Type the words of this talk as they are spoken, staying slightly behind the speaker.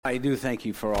I do thank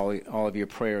you for all of your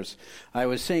prayers. I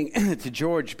was saying to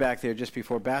George back there just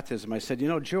before baptism, I said,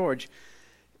 George,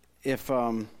 if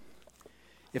I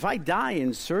die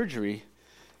in surgery,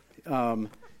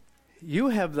 you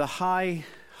have the high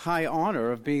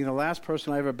honor of being the last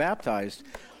person I ever baptized.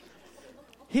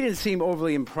 He didn't seem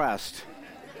overly impressed.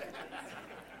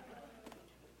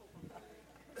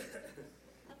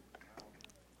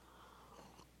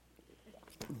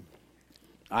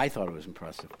 I thought it was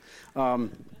impressive. Yeah.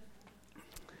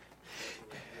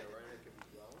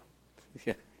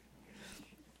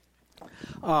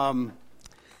 I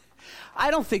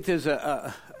don't think there's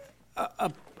a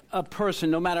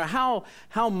person, no matter how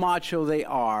macho they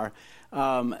are,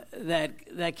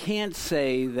 that can't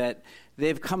say that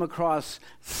they've come across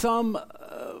some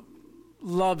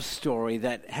love story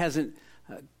that hasn't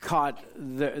caught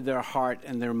their heart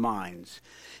and their minds.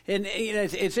 And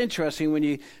it's interesting when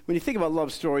you think about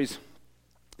love stories.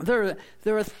 There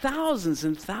are thousands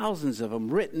and thousands of them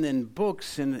written in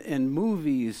books and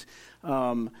movies,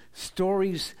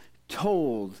 stories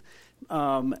told.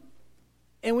 And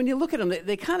when you look at them,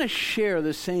 they kind of share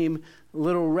the same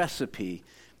little recipe.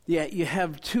 Yeah, you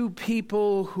have two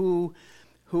people who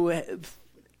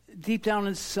deep down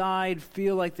inside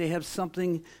feel like they have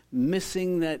something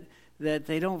missing, that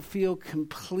they don't feel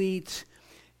complete,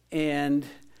 and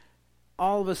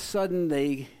all of a sudden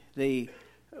they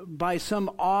by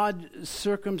some odd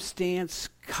circumstance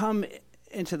come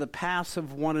into the paths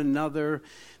of one another.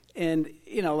 And,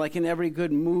 like in every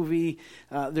good movie,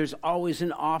 there's always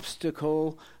an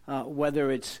obstacle, whether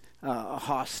it's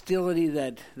hostility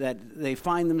that they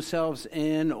find themselves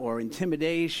in, or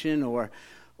intimidation, or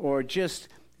just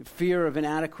fear of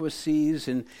inadequacies.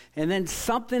 And then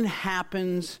something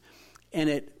happens, and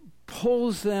it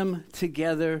pulls them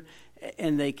together,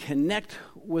 and they connect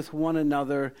with one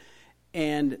another,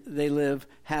 and they live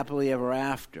happily ever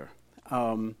after.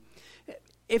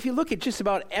 If you look at just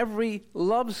about every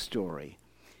love story,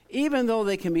 even though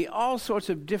they can be all sorts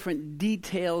of different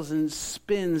details and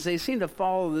spins, they seem to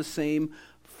follow the same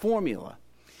formula.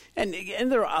 And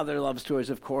there are other love stories,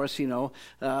 of course, man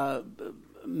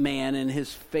and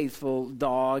his faithful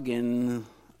dog, and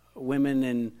women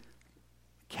and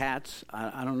cats.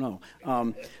 I don't know.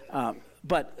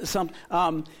 But some,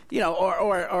 the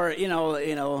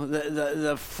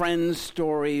friend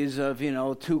stories of,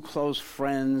 two close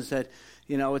friends that,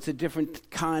 it's a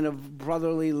different kind of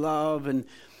brotherly love, and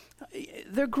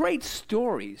they're great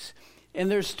stories. And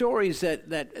they're stories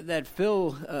that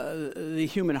fill the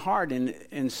human heart and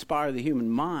inspire the human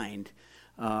mind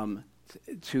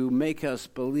to make us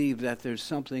believe that there's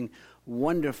something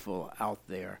wonderful out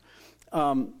there.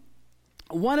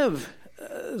 One of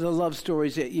the love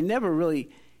stories that you never really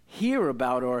hear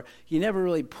about, or you never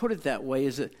really put it that way,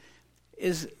 is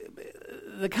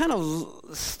the kind of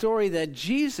story that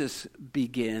Jesus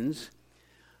begins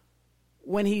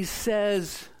when he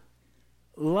says,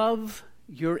 "Love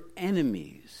your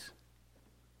enemies."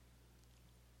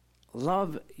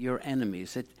 Love your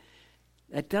enemies.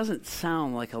 That doesn't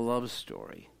sound like a love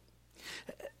story.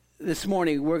 This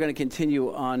morning, we're going to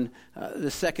continue on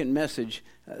the second message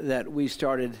that we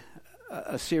started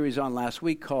a series on last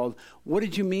week called, "What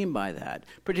Did You Mean by That?"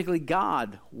 Particularly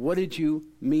God, what did you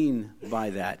mean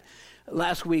by that?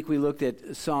 Last week we looked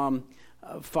at Psalm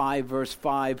 5, verse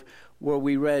 5, where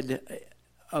we read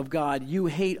of God, "You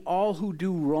hate all who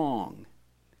do wrong."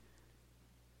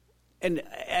 And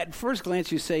at first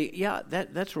glance you say, yeah,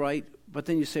 that's right. But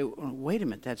then you say, wait a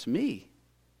minute, that's me.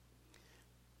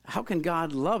 How can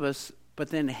God love us but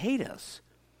then hate us?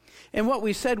 And what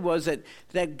we said was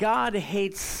that God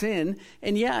hates sin,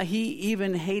 and yeah, he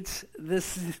even hates the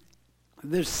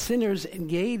sinners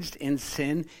engaged in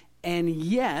sin, and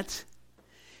yet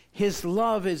his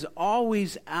love is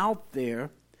always out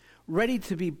there, ready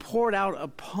to be poured out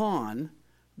upon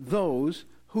those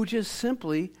who just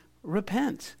simply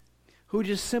repent, who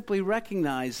just simply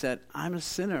recognize that I'm a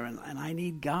sinner and I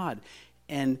need God,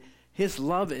 and his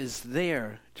love is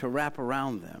there to wrap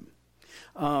around them.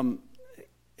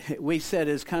 We said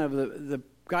as kind of the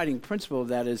guiding principle of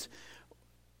that is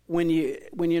when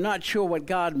you're not sure what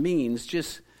God means,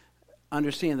 just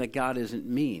understand that God isn't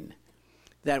mean.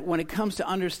 That when it comes to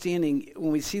understanding,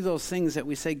 when we see those things that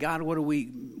we say, God, what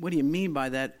do you mean by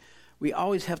that? We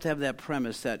always have to have that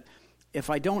premise that if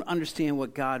I don't understand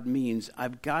what God means,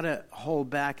 I've got to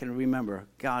hold back and remember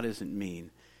God isn't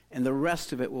mean. And the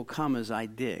rest of it will come as I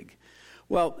dig.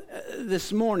 Well,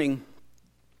 this morning,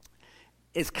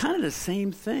 it's kind of the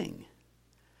same thing,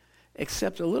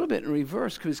 except a little bit in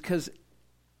reverse, because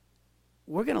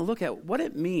we're going to look at what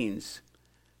it means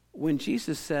when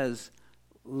Jesus says,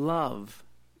 love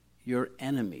your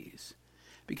enemies.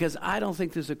 because I don't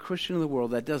think there's a Christian in the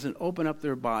world that doesn't open up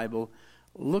their Bible,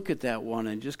 look at that one,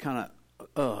 and just kind of,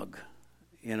 ugh,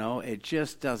 it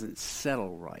just doesn't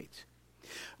settle right.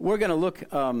 We're going to look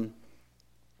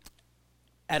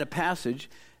at a passage,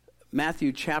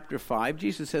 Matthew chapter 5.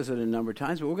 Jesus says it a number of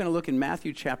times, but we're going to look in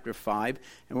Matthew chapter 5,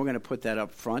 and we're going to put that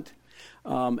up front,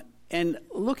 and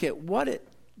look at what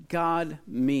God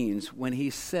means when he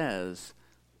says,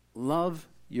 love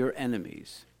your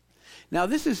enemies. Now,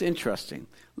 this is interesting.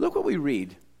 Look what we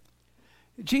read.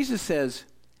 Jesus says,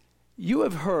 you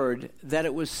have heard that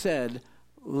it was said,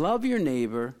 love your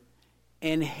neighbor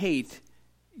and hate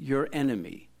your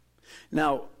enemy.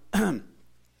 Now,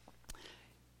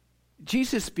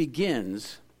 Jesus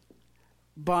begins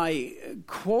by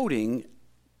quoting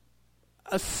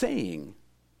a saying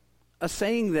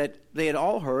that they had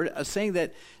all heard, a saying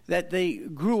that they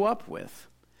grew up with.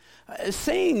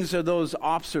 Sayings are those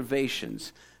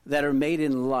observations that are made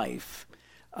in life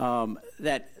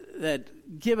that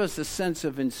give us a sense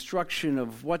of instruction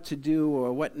of what to do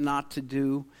or what not to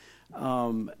do.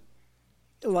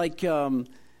 Like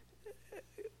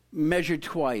measure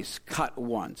twice, cut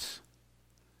once.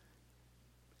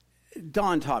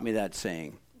 Don taught me that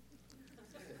saying.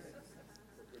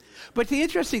 But the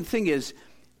interesting thing is,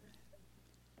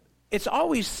 it's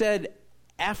always said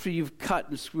after you've cut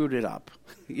and screwed it up,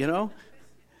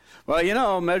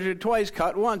 Well, measure twice,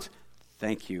 cut once.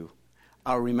 Thank you.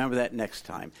 I'll remember that next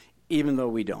time, even though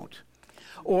we don't.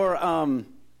 Or,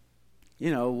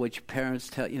 which parents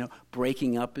tell,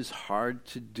 breaking up is hard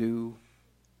to do.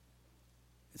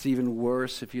 It's even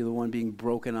worse if you're the one being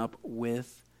broken up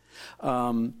with.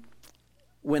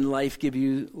 When life gives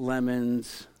you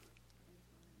lemons.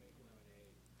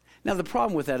 Now, the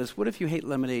problem with that is, what if you hate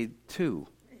lemonade too?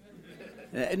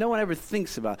 No one ever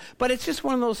thinks about it. But it's just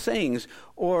one of those sayings.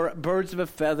 Or birds of a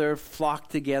feather flock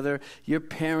together. Your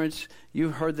parents,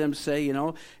 you've heard them say,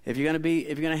 if you're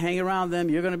going to hang around them,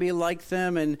 you're going to be like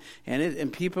them, and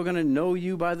people are going to know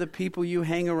you by the people you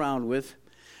hang around with.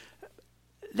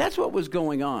 That's what was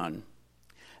going on.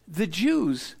 The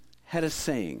Jews had a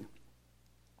saying.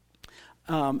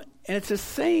 And it's a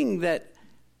saying that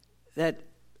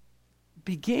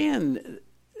began,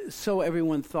 so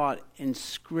everyone thought, in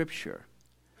Scripture.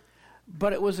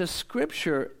 But it was a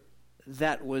Scripture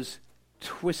that was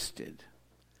twisted.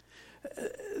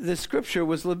 The Scripture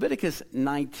was Leviticus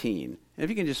 19. If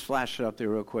you can just flash it up there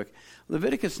real quick.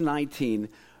 Leviticus 19,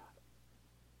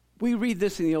 we read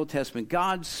this in the Old Testament,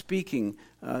 God speaking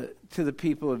to the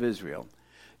people of Israel.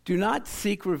 Do not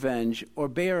seek revenge or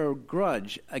bear a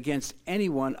grudge against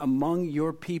anyone among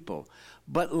your people,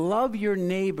 but love your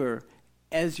neighbor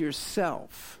as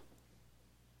yourself.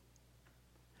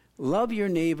 Love your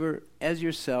neighbor as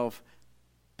yourself,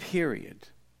 period.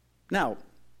 Now,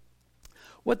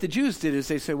 what the Jews did is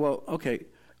they said, well, okay,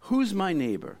 who's my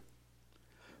neighbor?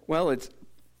 Well, it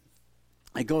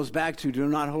goes back to do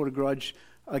not hold a grudge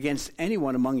against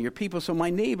anyone among your people. So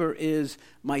my neighbor is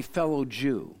my fellow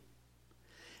Jew.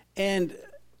 And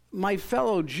my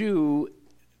fellow Jew,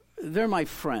 they're my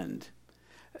friend.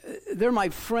 They're my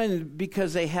friend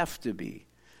because they have to be.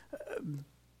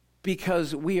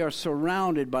 Because we are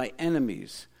surrounded by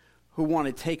enemies who want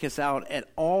to take us out at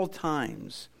all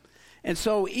times. And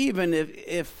so even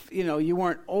if you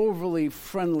weren't overly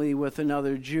friendly with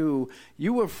another Jew,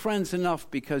 you were friends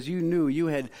enough because you knew you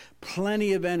had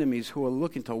plenty of enemies who were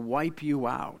looking to wipe you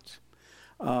out.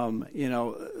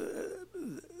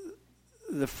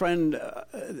 The friend,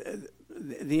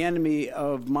 the enemy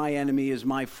of my enemy is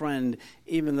my friend,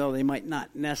 even though they might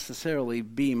not necessarily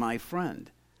be my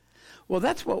friend. Well,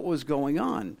 that's what was going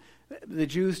on. The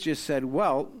Jews just said,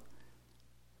 well,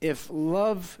 if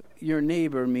love your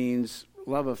neighbor means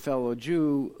love a fellow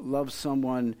Jew, love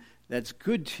someone that's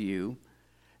good to you,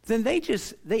 then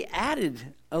they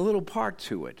added a little part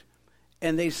to it.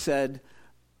 And they said,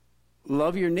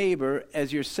 love your neighbor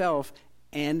as yourself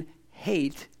and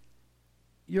hate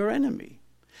your enemy.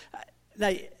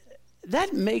 Now,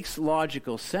 that makes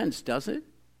logical sense, does it?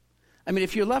 I mean,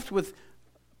 if you're left with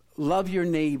love your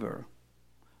neighbor,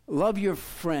 love your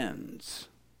friends,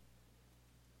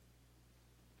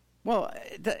 well,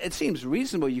 it seems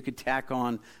reasonable you could tack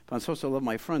on, if I'm supposed to love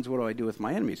my friends, what do I do with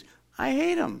my enemies? I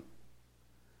hate them.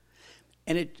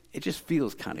 And it just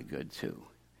feels kind of good, too.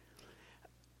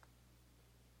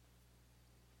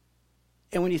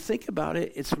 And when you think about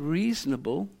it, it's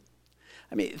reasonable.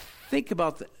 I mean, think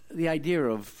about the idea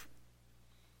of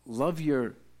love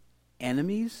your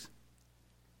enemies.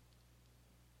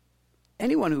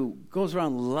 Anyone who goes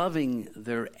around loving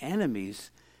their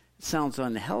enemies sounds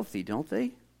unhealthy, don't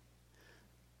they?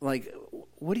 Like,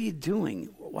 what are you doing?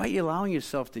 Why are you allowing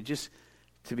yourself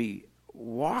to be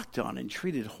walked on and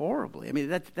treated horribly. I mean,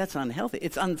 that's unhealthy.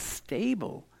 It's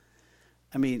unstable.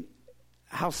 I mean,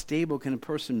 how stable can a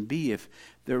person be if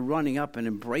they're running up and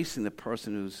embracing the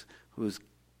person who's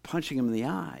punching them in the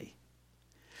eye?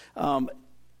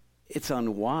 It's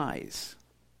unwise.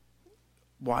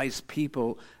 Wise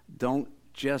people don't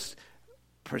just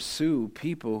pursue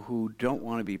people who don't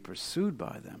want to be pursued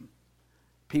by them,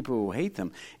 people who hate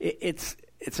them. It's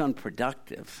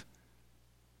unproductive.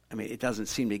 I mean, it doesn't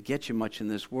seem to get you much in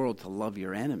this world to love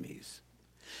your enemies.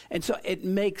 And so it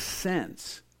makes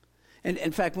sense. And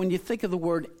in fact, when you think of the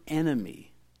word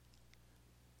enemy,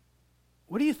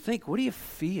 what do you think? What do you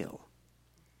feel?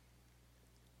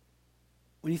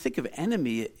 When you think of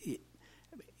enemy,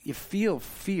 you feel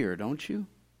fear, don't you?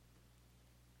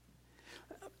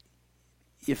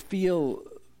 You feel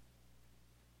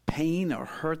pain or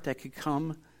hurt that could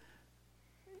come.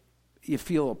 You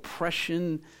feel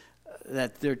oppression,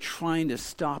 that they're trying to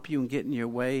stop you and get in your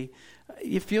way.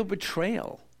 You feel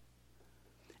betrayal.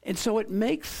 And so it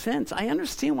makes sense. I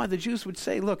understand why the Jews would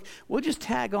say, look, we'll just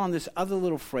tag on this other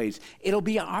little phrase. It'll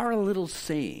be our little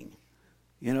saying,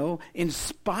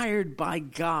 inspired by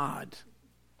God.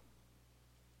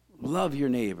 Love your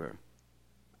neighbor.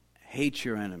 Hate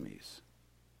your enemies.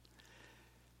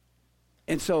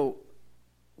 And so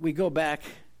we go back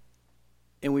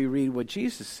and we read what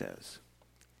Jesus says.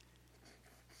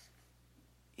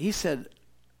 He said,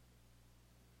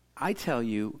 I tell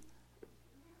you,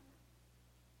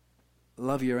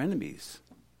 love your enemies.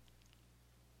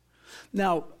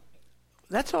 Now,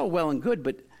 that's all well and good,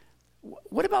 but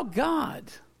what about God?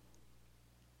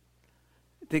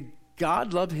 Did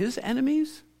God love his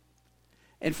enemies?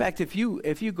 In fact, if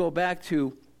you go back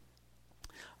to,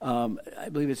 I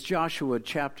believe it's Joshua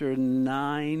chapter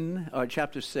 9, or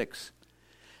chapter 6,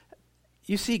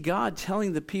 you see God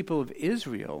telling the people of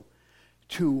Israel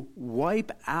to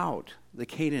wipe out the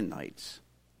Canaanites,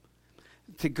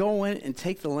 to go in and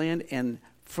take the land, and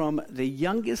from the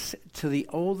youngest to the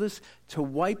oldest, to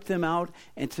wipe them out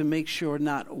and to make sure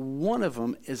not one of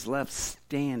them is left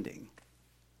standing.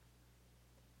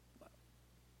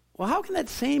 Well, how can that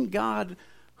same God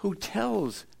who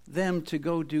tells them to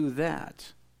go do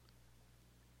that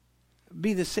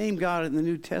be the same God in the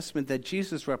New Testament that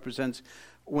Jesus represents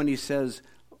when he says,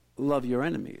 love your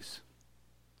enemies?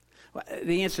 Well,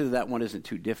 the answer to that one isn't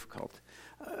too difficult.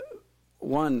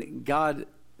 One, God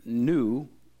knew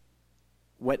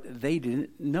what they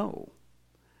didn't know.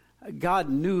 God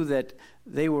knew that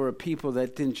they were a people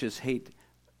that didn't just hate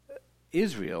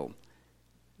Israel.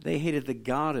 They hated the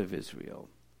God of Israel.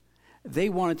 They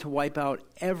wanted to wipe out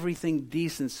everything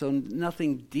decent so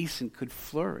nothing decent could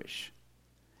flourish.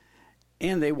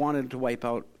 And they wanted to wipe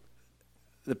out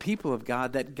the people of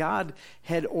God that God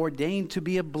had ordained to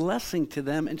be a blessing to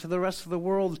them and to the rest of the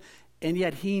world. And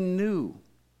yet he knew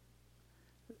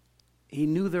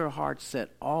their hearts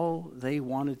that all they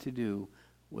wanted to do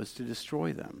was to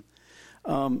destroy them.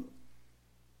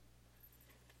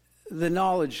 The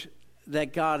knowledge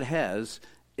that God has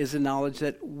is a knowledge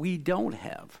that we don't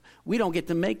have. We don't get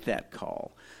to make that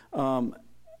call.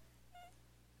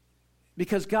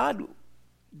 Because God,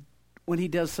 when he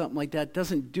does something like that,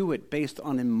 doesn't do it based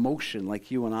on emotion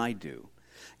like you and I do.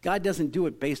 God doesn't do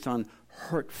it based on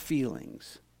hurt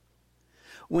feelings.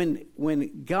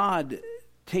 When God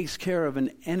takes care of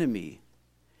an enemy,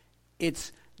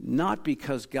 it's not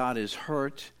because God is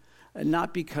hurt,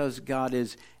 not because God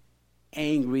is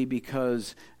angry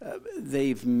because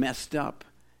they've messed up.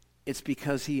 It's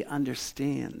because he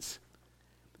understands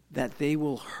that they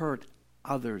will hurt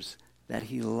others that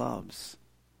he loves,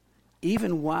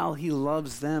 even while he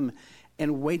loves them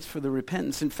and waits for the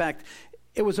repentance. In fact,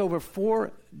 it was over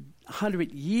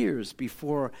 400 years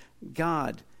before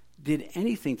God did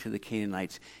anything to the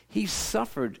Canaanites. He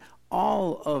suffered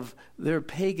all of their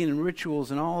pagan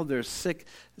rituals and all of their sick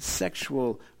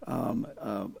sexual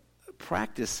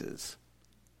practices.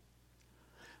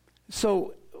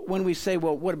 So when we say,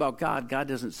 well, what about God? God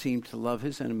doesn't seem to love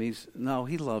his enemies. No,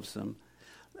 he loves them.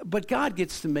 But God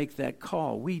gets to make that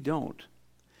call. We don't.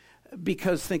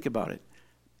 Because think about it.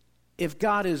 If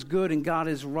God is good and God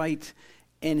is right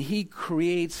and he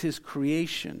creates his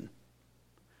creation,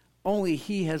 only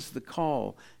he has the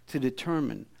call to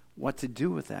determine what to do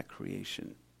with that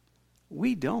creation.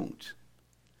 We don't.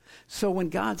 So when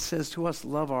God says to us,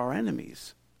 love our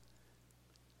enemies,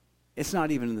 it's not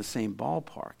even in the same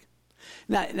ballpark.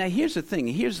 Now here's the thing.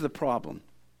 Here's the problem.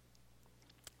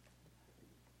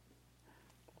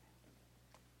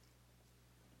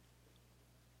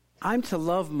 I'm to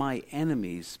love my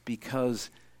enemies because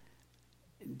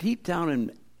deep down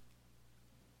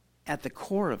at the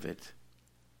core of it,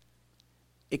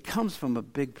 it comes from a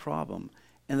big problem.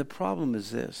 And the problem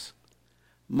is this: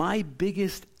 my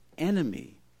biggest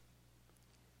enemy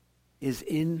is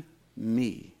in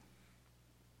me.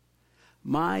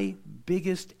 My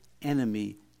biggest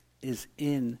enemy is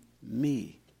in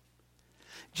me.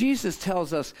 Jesus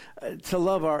tells us to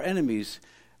love our enemies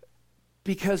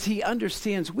because he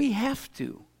understands we have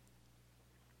to.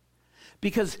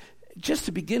 Because just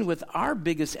to begin with, our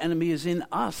biggest enemy is in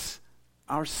us,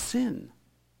 our sin.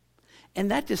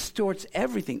 And that distorts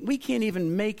everything. We can't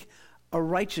even make a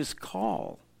righteous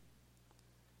call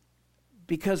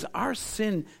because our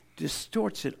sin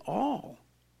distorts it all.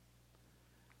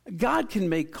 God can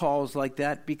make calls like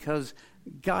that because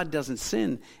God doesn't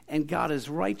sin, and God is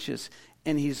righteous,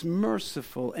 and he's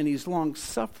merciful, and he's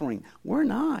long-suffering. We're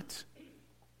not.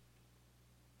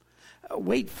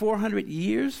 Wait 400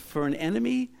 years for an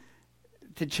enemy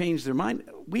to change their mind?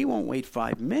 We won't wait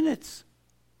 5 minutes.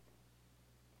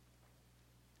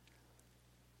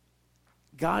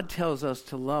 God tells us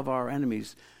to love our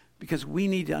enemies because we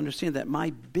need to understand that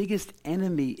my biggest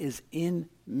enemy is in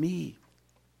me.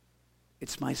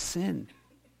 It's my sin.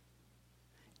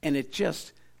 And it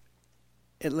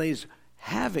lays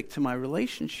havoc to my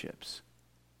relationships.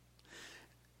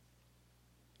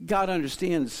 God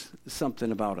understands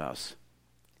something about us.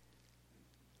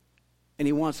 And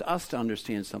he wants us to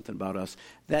understand something about us.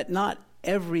 That not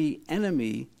every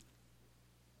enemy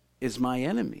is my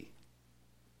enemy.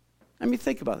 I mean,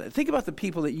 think about that. Think about the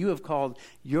people that you have called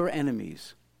your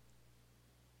enemies.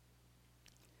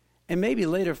 And maybe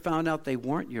later found out they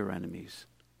weren't your enemies.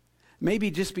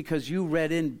 Maybe just because you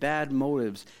read in bad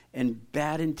motives and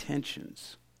bad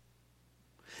intentions.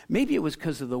 Maybe it was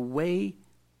because of the way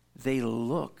they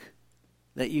look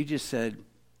that you just said,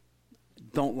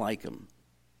 don't like them.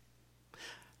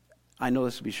 I know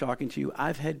this will be shocking to you.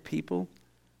 I've had people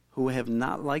who have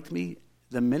not liked me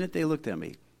the minute they looked at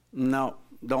me. No,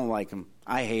 don't like them.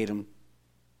 I hate them.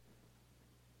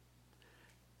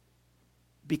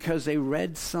 Because they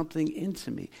read something into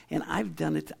me. And I've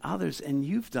done it to others, and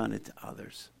you've done it to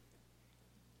others.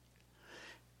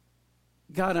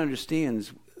 God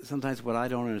understands sometimes what I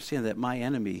don't understand, that my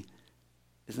enemy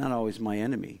is not always my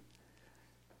enemy.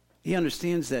 He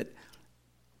understands that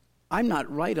I'm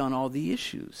not right on all the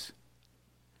issues.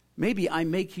 Maybe I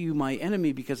make you my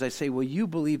enemy because I say, well, you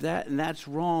believe that, and that's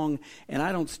wrong, and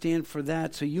I don't stand for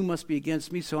that, so you must be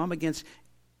against me, so I'm against.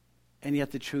 And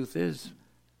yet the truth is,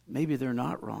 maybe they're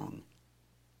not wrong.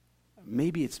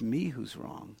 Maybe it's me who's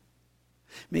wrong.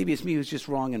 Maybe it's me who's just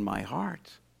wrong in my heart.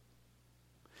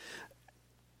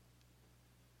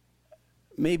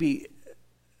 Maybe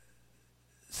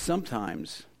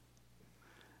sometimes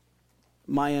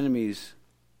my enemies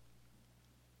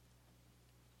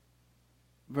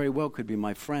very well could be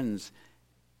my friends,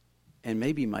 and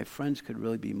maybe my friends could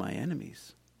really be my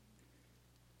enemies.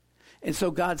 And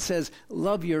so God says,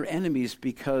 love your enemies,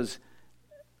 because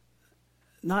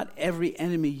not every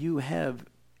enemy you have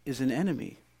is an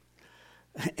enemy.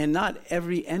 And not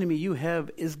every enemy you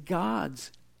have is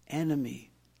God's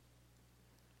enemy.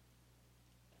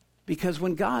 Because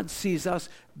when God sees us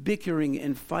bickering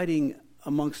and fighting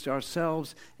amongst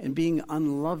ourselves and being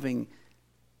unloving,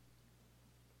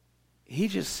 he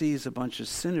just sees a bunch of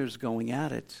sinners going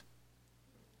at it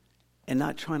and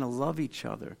not trying to love each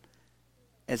other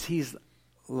as he's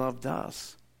loved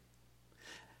us.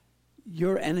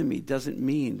 Your enemy doesn't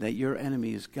mean that your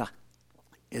enemy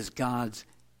is God's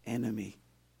enemy.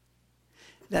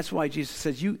 That's why Jesus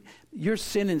says your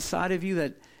sin inside of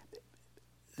you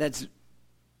that's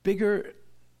bigger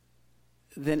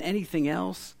than anything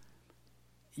else,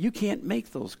 you can't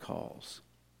make those calls.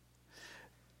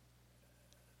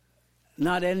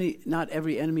 Not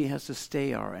every enemy has to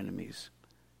stay our enemies.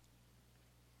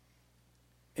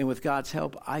 And with God's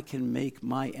help, I can make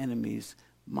my enemies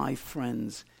my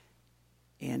friends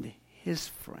and his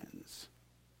friends.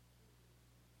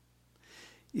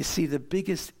 You see, the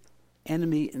biggest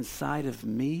enemy inside of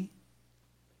me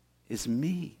is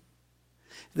me.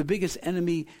 The biggest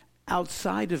enemy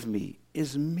outside of me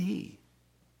is me.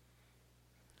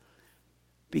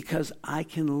 Because I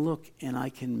can look and I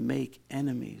can make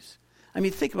enemies. I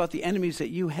mean, think about the enemies that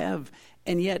you have,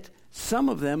 and yet some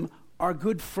of them are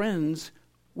good friends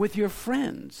with your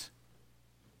friends.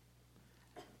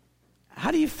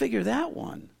 How do you figure that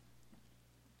one?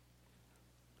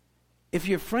 If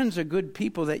your friends are good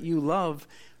people that you love,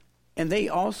 and they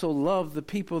also love the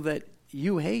people that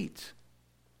you hate,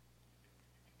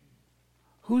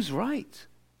 who's right?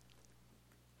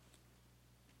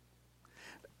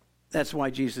 That's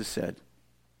why Jesus said,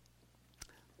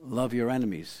 love your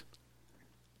enemies.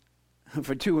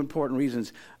 For two important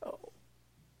reasons.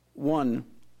 One,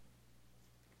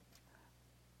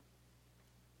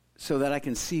 so that I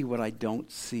can see what I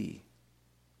don't see.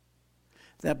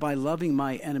 That by loving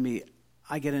my enemy,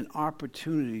 I get an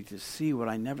opportunity to see what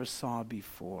I never saw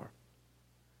before.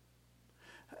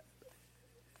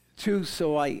 2,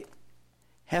 so I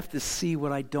have to see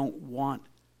what I don't want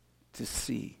to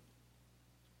see.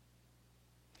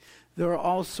 There are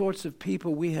all sorts of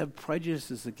people we have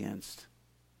prejudices against.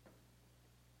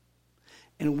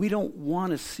 And we don't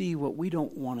want to see what we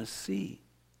don't want to see.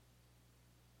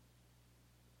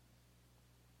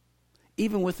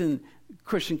 Even within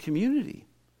Christian community.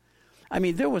 I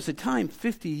mean, there was a time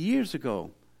 50 years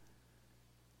ago,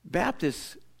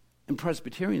 Baptists and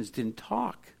Presbyterians didn't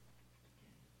talk.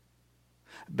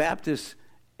 Baptists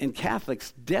and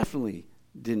Catholics definitely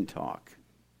didn't talk.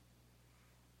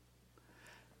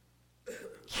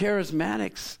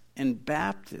 Charismatics and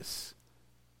Baptists,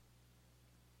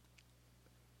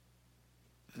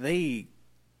 they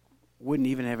wouldn't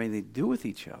even have anything to do with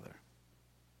each other.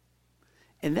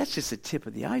 And that's just the tip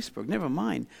of the iceberg. Never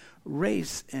mind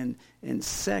race and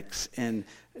sex and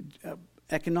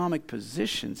economic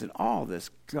positions and all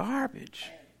this garbage.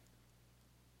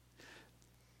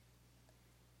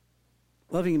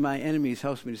 Loving my enemies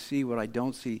helps me to see what I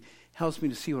don't see, helps me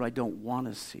to see what I don't want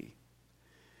to see.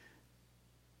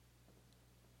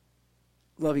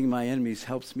 Loving my enemies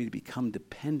helps me to become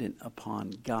dependent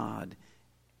upon God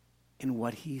and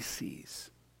what He sees.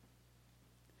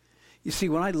 You see,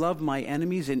 when I love my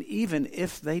enemies, and even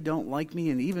if they don't like me,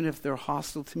 and even if they're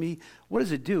hostile to me, what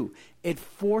does it do? It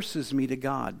forces me to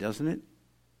God, doesn't it?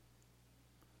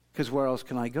 Because where else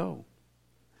can I go?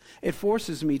 It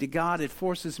forces me to God. It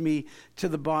forces me to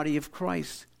the body of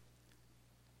Christ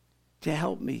to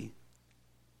help me,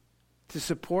 to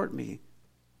support me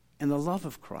in the love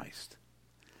of Christ.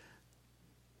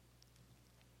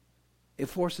 It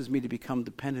forces me to become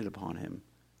dependent upon Him.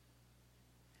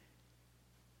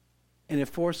 And it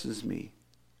forces me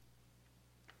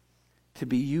to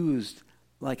be used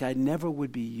like I never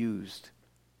would be used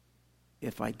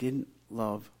if I didn't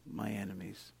love my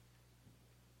enemies.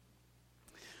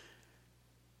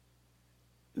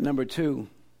 Number 2,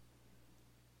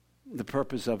 the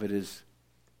purpose of it is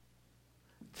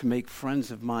to make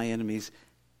friends of my enemies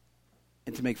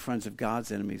and to make friends of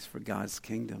God's enemies for God's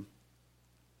kingdom.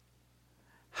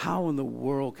 How in the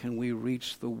world can we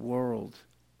reach the world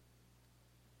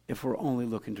if we're only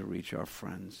looking to reach our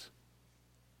friends?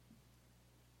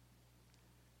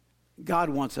 God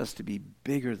wants us to be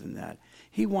bigger than that.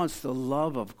 He wants the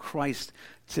love of Christ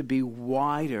to be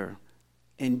wider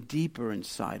and deeper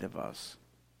inside of us.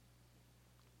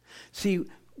 See,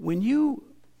 when you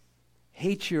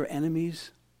hate your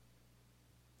enemies,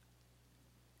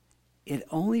 it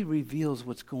only reveals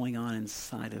what's going on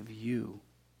inside of you.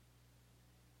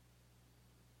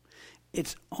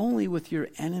 It's only with your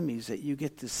enemies that you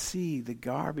get to see the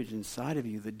garbage inside of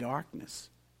you, the darkness.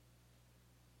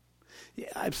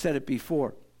 I've said it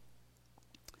before.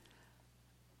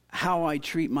 How I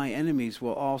treat my enemies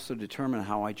will also determine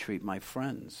how I treat my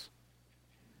friends.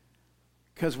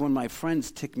 Because when my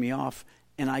friends tick me off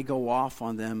and I go off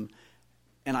on them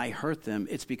and I hurt them,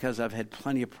 it's because I've had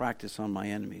plenty of practice on my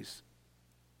enemies.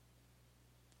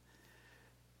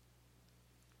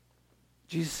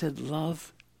 Jesus said,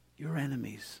 love your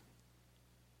enemies.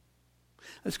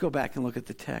 Let's go back and look at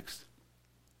the text.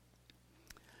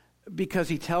 Because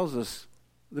he tells us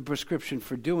the prescription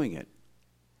for doing it.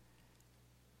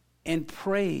 And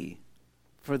pray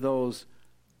for those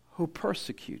who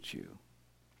persecute you,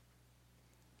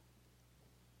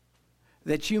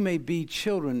 that you may be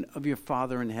children of your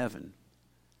Father in heaven.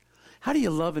 How do you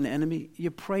love an enemy?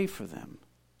 You pray for them.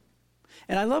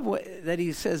 And I love that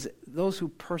he says, those who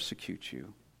persecute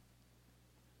you.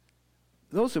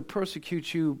 Those who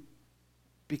persecute you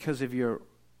because of your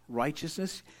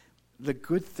righteousness, the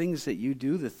good things that you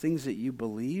do, the things that you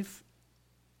believe,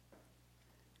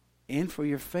 and for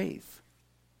your faith.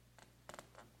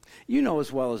 You know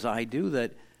as well as I do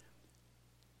that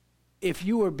if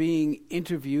you were being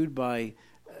interviewed by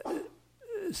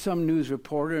some news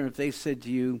reporter, and if they said to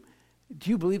you, do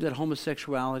you believe that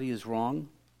homosexuality is wrong?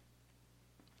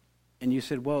 And you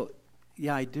said, well,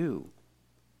 yeah, I do.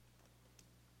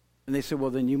 And they said,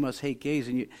 well, then you must hate gays.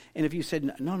 And if you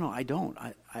said, no, I don't.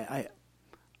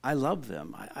 I love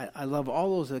them. I love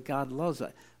all those that God loves.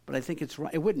 But I think it's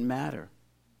right. It wouldn't matter.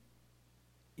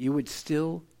 You would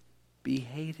still be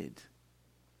hated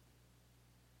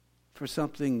for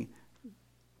something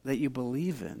that you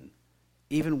believe in,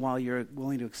 even while you're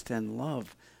willing to extend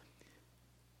love.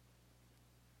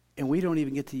 And we don't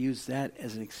even get to use that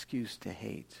as an excuse to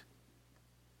hate.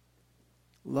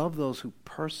 Love those who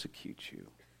persecute you.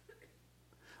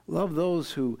 Love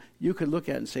those who you could look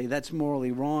at and say, that's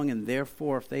morally wrong, and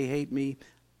therefore if they hate me,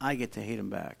 I get to hate them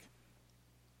back.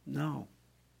 No.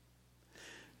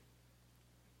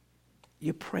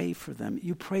 You pray for them.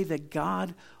 You pray that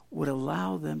God would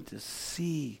allow them to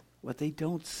see what they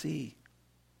don't see.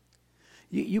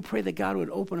 You pray that God would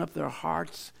open up their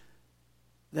hearts,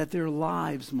 that their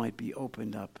lives might be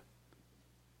opened up,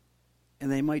 and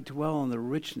they might dwell in the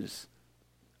richness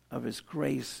of his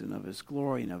grace and of his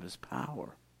glory and of his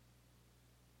power.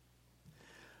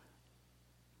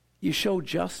 You show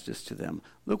justice to them.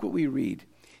 Look what we read.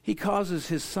 He causes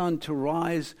his sun to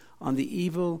rise on the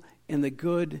evil and the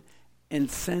good,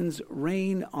 and sends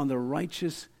rain on the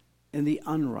righteous and the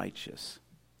unrighteous.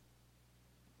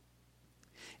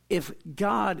 If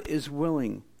God is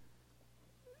willing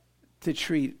to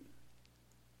treat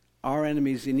our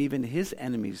enemies and even his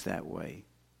enemies that way,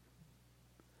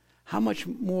 how much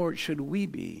more should we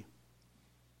be?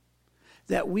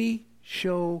 That we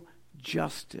show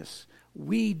justice.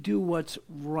 We do what's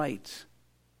right,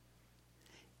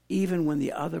 even when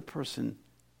the other person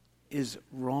is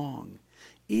wrong,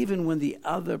 even when the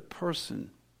other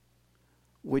person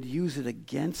would use it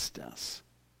against us.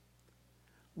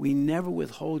 We never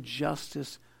withhold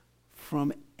justice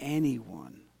from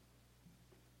anyone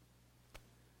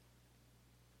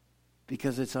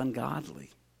because it's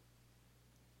ungodly.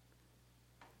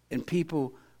 And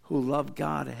people who love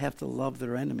God have to love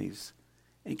their enemies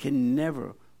and can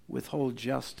never withhold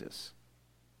justice.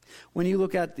 When you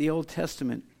look at the Old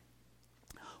Testament,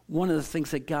 one of the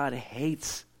things that God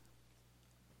hates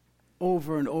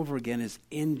over and over again is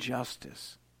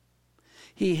injustice.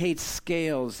 He hates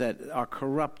scales that are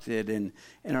corrupted and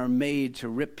are made to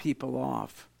rip people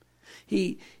off.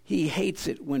 He hates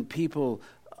it when people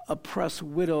oppress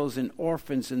widows and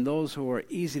orphans and those who are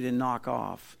easy to knock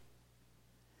off.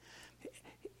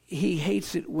 He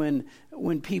hates it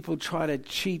when people try to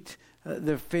cheat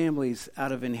their families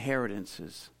out of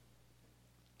inheritances.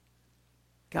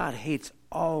 God hates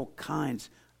all kinds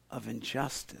of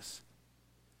injustice.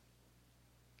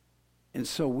 And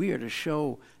so we are to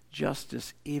show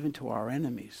justice even to our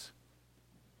enemies.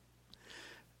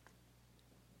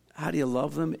 How do you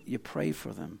love them? You pray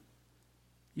for them.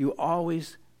 You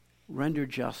always render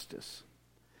justice.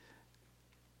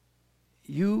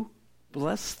 You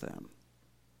bless them.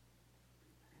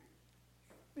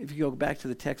 If you go back to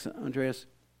the text, Andreas,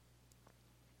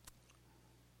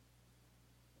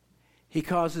 he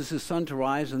causes his sun to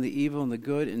rise on the evil and the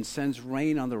good and sends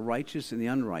rain on the righteous and the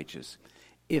unrighteous.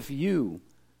 If you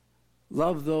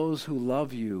love those who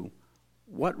love you,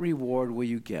 what reward will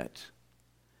you get?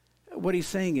 What he's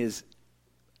saying is,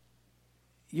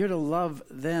 you're to love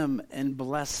them and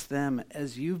bless them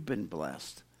as you've been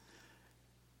blessed.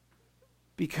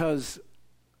 Because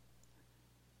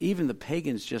even the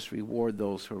pagans just reward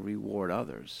those who reward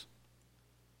others.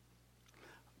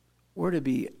 We're to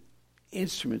be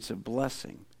instruments of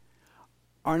blessing.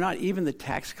 Are not even the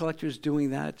tax collectors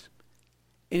doing that?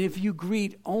 And if you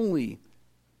greet only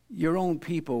your own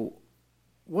people,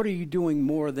 what are you doing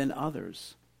more than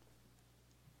others?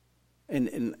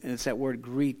 And it's that word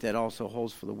greet that also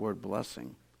holds for the word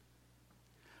blessing.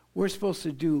 We're supposed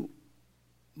to do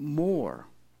more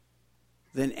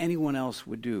than anyone else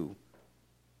would do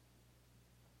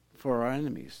for our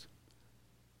enemies.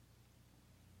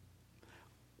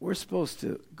 We're supposed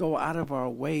to go out of our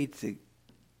way to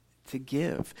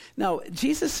give. Now,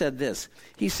 Jesus said this.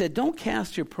 He said, don't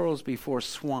cast your pearls before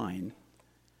swine,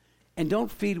 and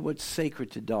don't feed what's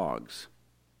sacred to dogs.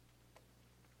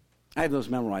 I have those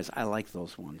memorized. I like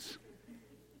those ones.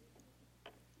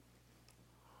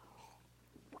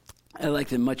 I like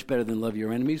them much better than love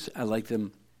your enemies. I like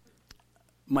them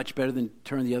much better than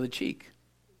turn the other cheek.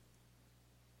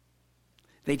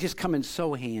 They just come in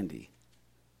so handy.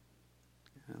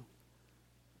 You know?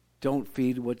 Don't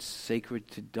feed what's sacred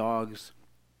to dogs.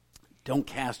 Don't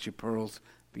cast your pearls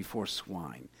before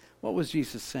swine. What was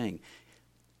Jesus saying?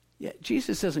 Yeah,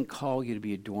 Jesus doesn't call you to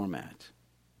be a doormat.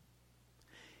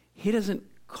 He doesn't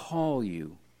call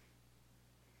you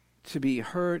to be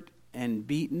hurt and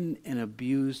beaten and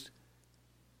abused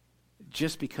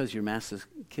just because you're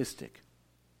masochistic.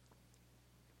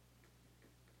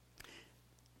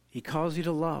 He calls you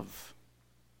to love.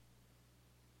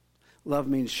 Love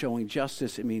means showing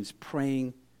justice. It means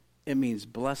praying. It means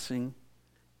blessing.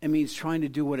 It means trying to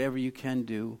do whatever you can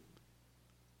do.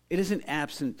 It isn't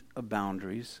absent of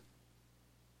boundaries,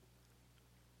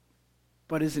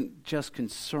 but isn't just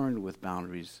concerned with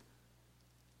boundaries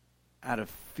out of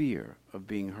fear of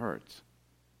being hurt.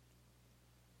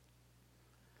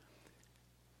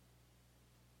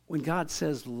 When God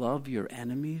says love your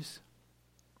enemies,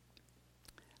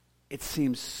 it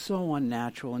seems so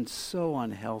unnatural and so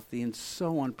unhealthy and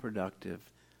so unproductive.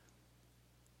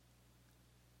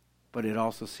 But it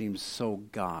also seems so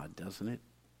God, doesn't it?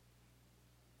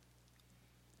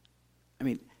 I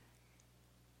mean,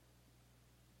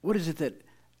 what is it that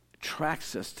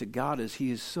attracts us to God is He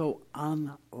is so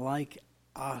unlike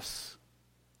us.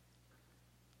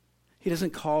 He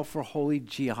doesn't call for holy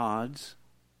jihads.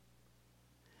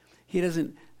 He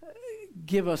doesn't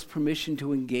give us permission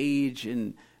to engage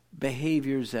in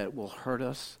behaviors that will hurt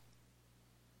us.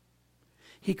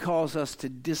 He calls us to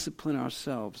discipline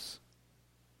ourselves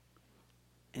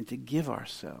and to give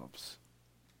ourselves.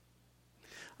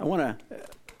 I want to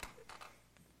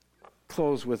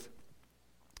close with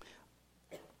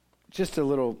just a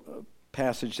little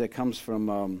passage that comes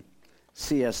from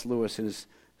C.S. Lewis in his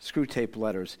Screwtape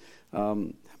Letters. How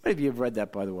many of you have read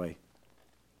that, by the way?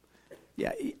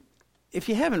 Yeah, if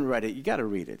you haven't read it, you got to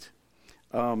read it.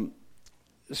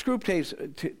 The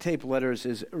Screwtape Letters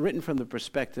is written from the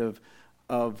perspective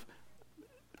of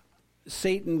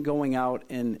Satan going out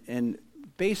and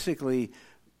basically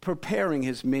preparing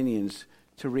his minions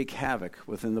to wreak havoc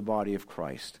within the body of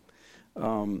Christ.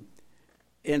 And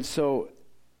so,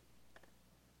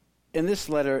 in this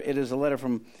letter, it is a letter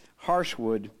from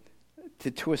Harshwood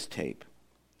to Twistape.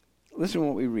 Listen to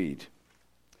what we read.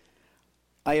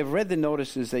 I have read the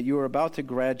notices that you are about to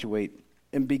graduate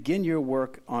and begin your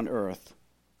work on earth.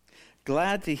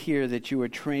 Glad to hear that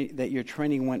that your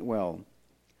training went well.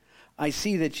 I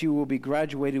see that you will be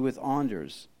graduated with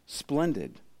honors.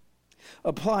 Splendid.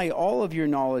 Apply all of your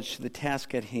knowledge to the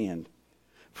task at hand.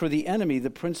 For the enemy,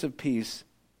 the Prince of Peace,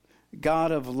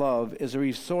 God of love, is a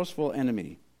resourceful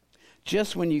enemy.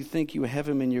 Just when you think you have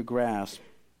him in your grasp,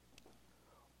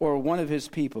 or one of his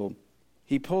people,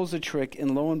 he pulls a trick,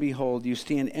 and lo and behold, you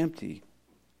stand empty.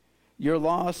 You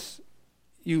lost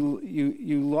your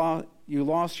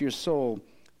soul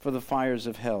for the fires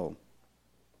of hell.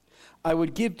 I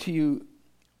would give to you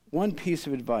one piece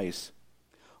of advice,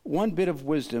 one bit of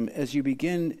wisdom as you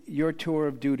begin your tour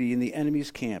of duty in the enemy's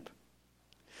camp.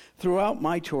 Throughout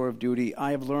my tour of duty,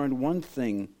 I have learned one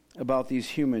thing about these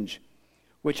humans,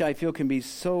 which I feel can be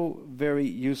so very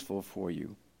useful for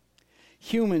you.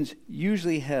 Humans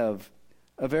usually have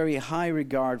a very high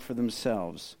regard for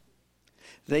themselves.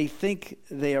 They think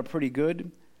they are pretty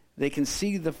good. They can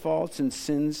see the faults and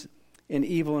sins and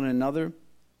evil in another,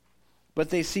 but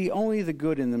they see only the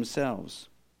good in themselves.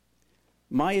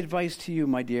 My advice to you,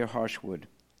 my dear Harshwood,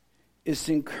 is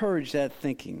to encourage that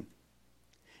thinking.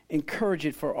 Encourage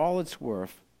it for all it's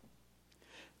worth.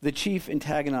 The chief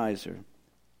antagonizer,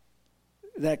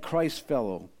 that Christ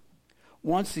fellow,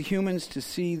 wants the humans to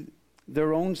see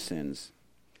their own sins,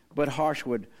 but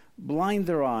Harshwood, blind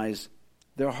their eyes,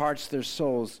 their hearts, their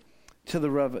souls to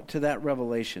that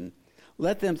revelation.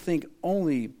 Let them think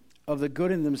only of the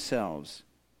good in themselves.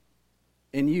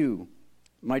 And you,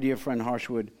 my dear friend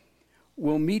Harshwood,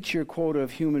 will meet your quota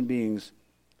of human beings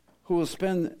who will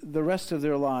spend the rest of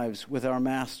their lives with our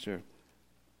master,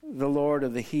 the Lord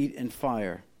of the heat and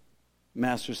fire,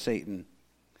 Master Satan.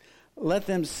 Let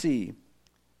them see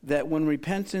that when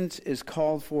repentance is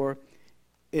called for,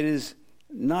 it is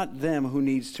not them who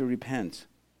needs to repent.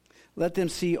 Let them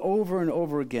see over and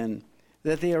over again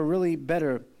that they are really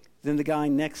better than the guy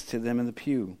next to them in the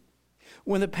pew.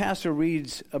 When the pastor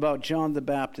reads about John the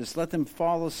Baptist, let them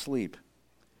fall asleep,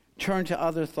 turn to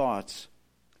other thoughts,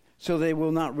 so they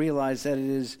will not realize that it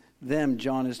is them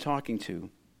John is talking to.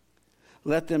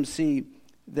 Let them see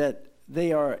that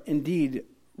they are indeed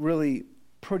really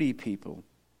pretty people.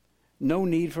 No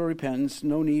need for repentance,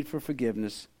 no need for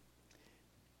forgiveness.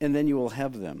 And then you will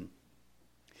have them.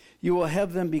 You will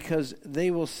have them because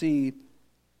they will see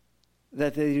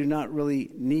that they do not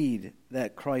really need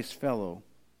that Christ fellow.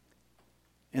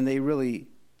 And they really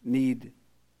need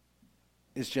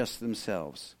is just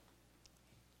themselves.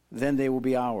 Then they will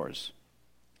be ours.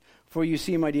 For you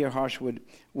see, my dear Harshwood,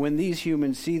 when these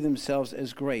humans see themselves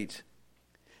as great,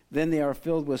 then they are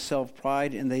filled with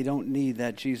self-pride and they don't need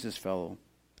that Jesus fellow.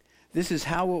 This is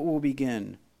how it will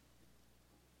begin.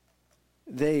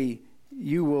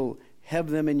 You will have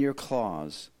them in your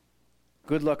claws.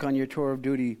 Good luck on your tour of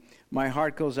duty. My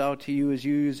heart goes out to you as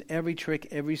you use every trick,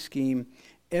 every scheme,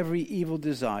 every evil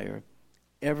desire,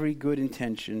 every good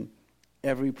intention,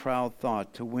 every proud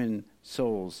thought to win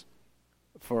souls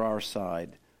for our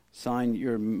side. Signed,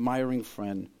 your admiring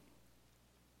friend,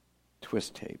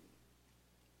 Twistape.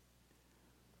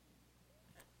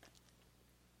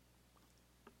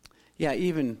 Yeah,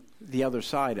 even the other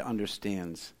side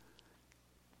understands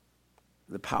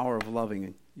the power of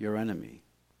loving your enemy.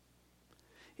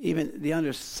 Even the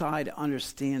other side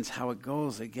understands how it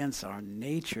goes against our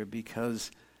nature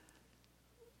because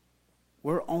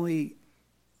we're only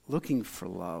looking for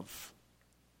love,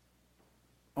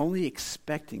 only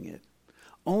expecting it,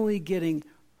 only getting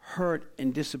hurt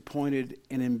and disappointed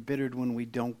and embittered when we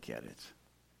don't get it,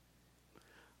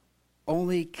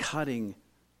 only cutting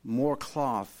more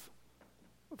cloth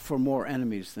for more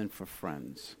enemies than for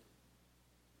friends.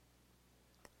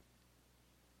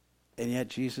 And yet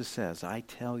Jesus says, I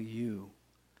tell you,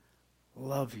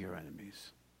 love your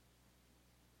enemies.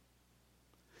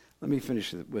 Let me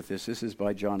finish with this. This is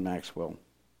by John Maxwell.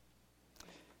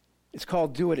 It's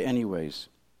called Do It Anyways.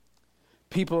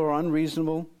 People are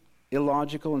unreasonable,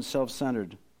 illogical, and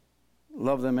self-centered.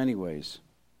 Love them anyways.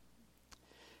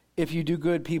 If you do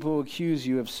good, people will accuse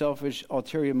you of selfish,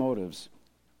 ulterior motives.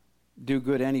 Do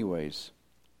good anyways.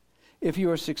 If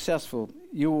you are successful,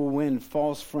 you will win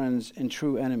false friends and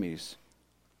true enemies.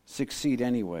 Succeed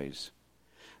anyways.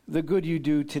 The good you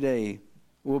do today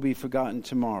will be forgotten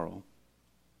tomorrow.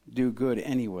 Do good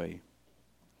anyway.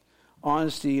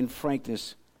 Honesty and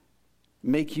frankness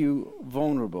make you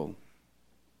vulnerable.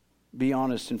 Be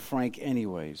honest and frank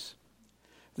anyways.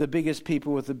 The biggest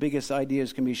people with the biggest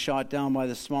ideas can be shot down by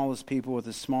the smallest people with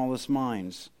the smallest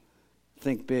minds.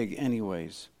 Think big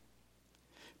anyways.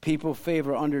 People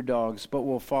favor underdogs, but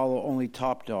will follow only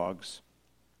top dogs.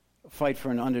 Fight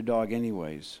for an underdog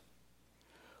anyways.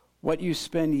 What you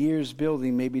spend years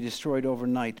building may be destroyed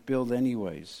overnight. Build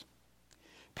anyways.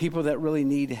 People that really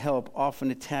need help often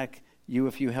attack you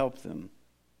if you help them.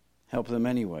 Help them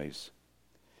anyways.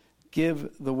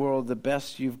 Give the world the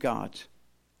best you've got,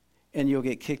 and you'll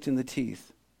get kicked in the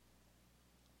teeth.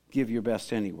 Give your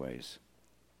best anyways.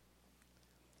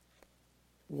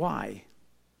 Why?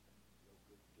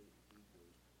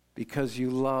 Because you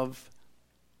love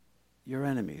your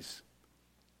enemies.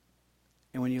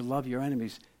 And when you love your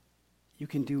enemies, you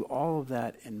can do all of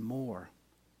that and more.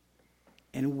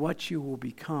 And what you will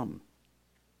become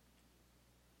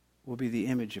will be the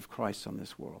image of Christ on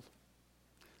this world.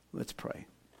 Let's pray.